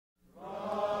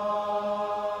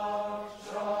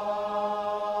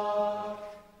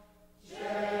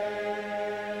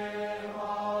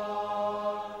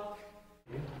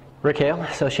Rick Hale,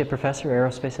 Associate Professor,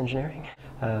 Aerospace Engineering,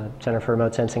 Center for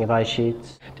Remote Sensing of Ice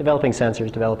Sheets, developing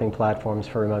sensors, developing platforms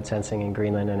for remote sensing in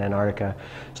Greenland and Antarctica.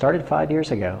 Started 5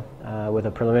 years ago with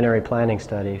a preliminary planning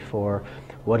study for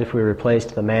what if we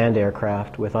replaced the manned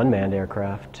aircraft with unmanned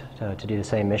aircraft to do the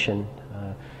same mission,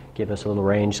 give us a little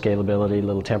range scalability, a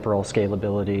little temporal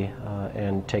scalability,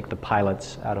 and take the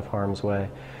pilots out of harm's way.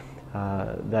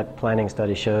 That planning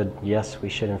study showed, yes, we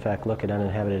should in fact look at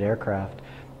uninhabited aircraft,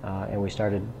 and we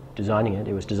started designing it.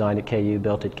 It was designed at KU,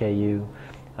 built at KU.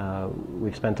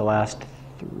 We've spent the last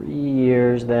 3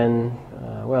 years then,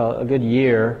 well, a good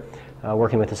year,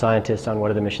 working with the scientists on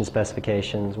what are the mission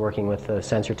specifications, working with the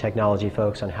sensor technology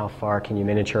folks on how far can you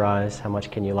miniaturize, how much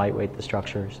can you lightweight the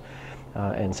structures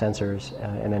and sensors,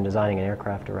 and then designing an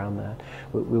aircraft around that.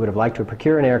 We would have liked to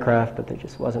procure an aircraft, but there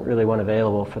just wasn't really one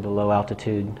available for the low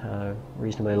altitude,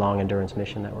 reasonably long endurance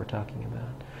mission that we're talking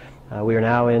about. We are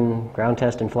now in ground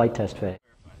test and flight test phase.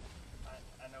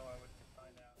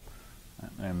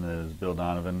 My name is Bill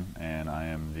Donovan, and I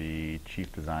am the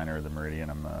chief designer of the Meridian.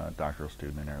 I'm a doctoral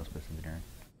student in aerospace engineering.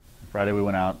 Friday we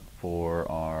went out for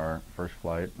our first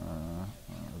flight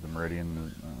of the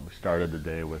Meridian. We started the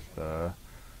day with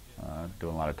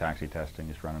doing a lot of taxi testing,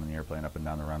 just running the airplane up and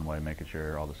down the runway, making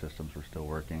sure all the systems were still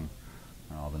working,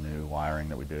 all the new wiring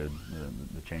that we did,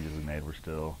 the changes we made were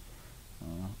still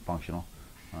functional.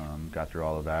 Got through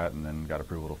all of that and then got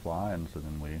approval to fly, and so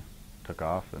then we took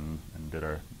off and did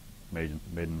our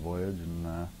maiden voyage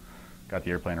and got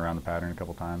the airplane around the pattern a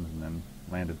couple times and then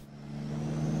landed.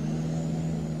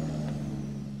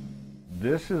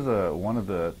 This is one of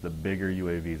the bigger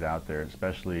UAVs out there,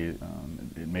 especially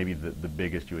maybe the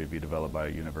biggest UAV developed by a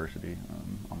university,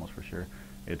 almost for sure.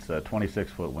 It's a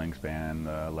 26-foot wingspan,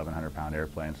 1,100-pound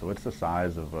airplane, so it's the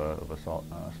size of a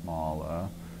small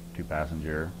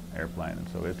two-passenger airplane, and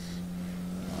so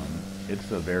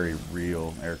it's a very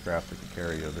real aircraft that can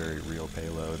carry a very real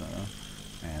payload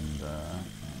and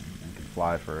can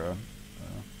fly for a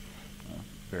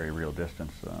very real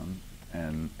distance.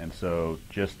 And so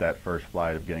just that first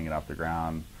flight of getting it off the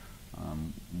ground,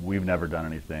 we've never done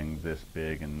anything this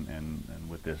big and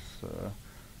with this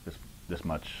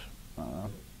much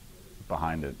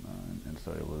behind it, and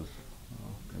so it was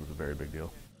a very big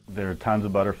deal. There are tons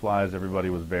of butterflies. Everybody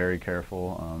was very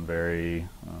careful, very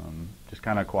just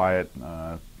kind of quiet,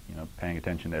 paying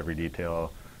attention to every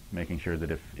detail, making sure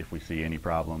that if we see any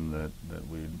problem that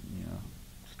we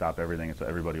stop everything. And so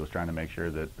everybody was trying to make sure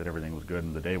that everything was good,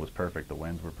 and the day was perfect, the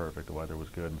winds were perfect, the weather was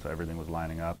good, and so everything was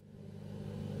lining up.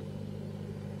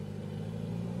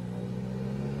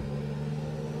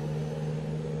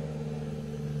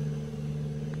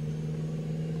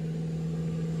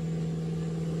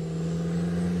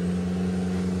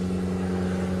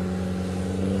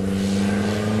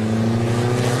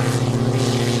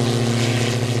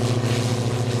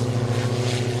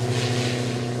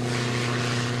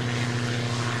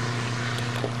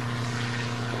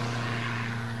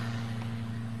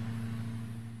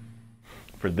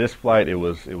 For this flight, it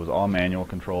was all manual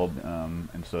controlled,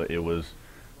 and so it was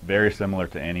very similar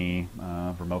to any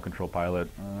remote control piloted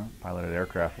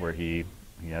aircraft, where he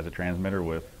has a transmitter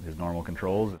with his normal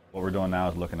controls. What we're doing now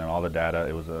is looking at all the data.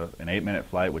 It was an 8-minute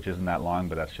flight, which isn't that long,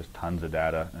 but that's just tons of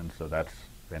data, and so that's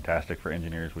fantastic for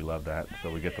engineers. We love that.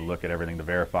 So we get to look at everything to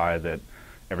verify that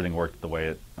everything worked the way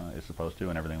it is supposed to,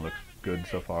 and everything looks good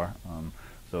so far.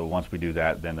 So once we do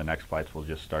that, then the next flights will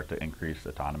just start to increase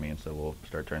autonomy, and so we'll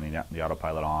start turning the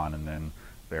autopilot on and then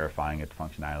verifying its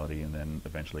functionality, and then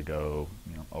eventually go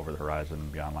over the horizon and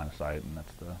beyond line of sight, and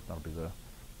that'll be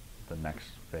the next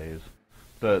phase.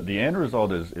 The end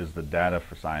result is the data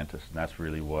for scientists, and that's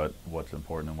really what's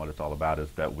important and what it's all about,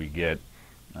 is that we get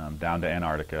down to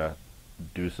Antarctica,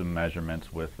 do some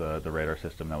measurements with the radar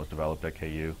system that was developed at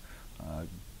KU,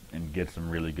 and get some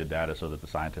really good data so that the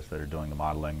scientists that are doing the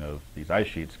modeling of these ice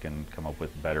sheets can come up with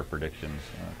better predictions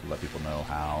to let people know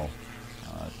how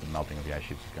the melting of the ice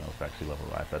sheets is going to affect sea level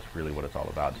rise. That's really what it's all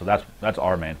about. So that's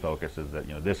our main focus, is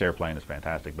that this airplane is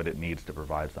fantastic, but it needs to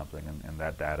provide something, and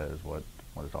that data is what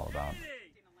it's all about.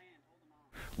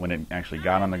 When it actually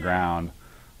got on the ground,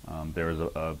 there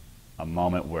was a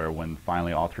moment where, when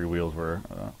finally all 3 wheels were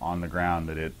on the ground,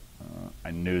 that I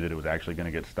knew that it was actually going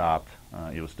to get stopped.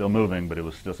 It was still moving, but you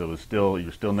were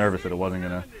still nervous that it wasn't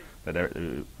going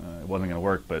to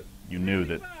work. But you knew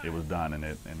that it was done, and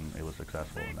it was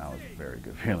successful, and that was a very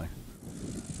good feeling.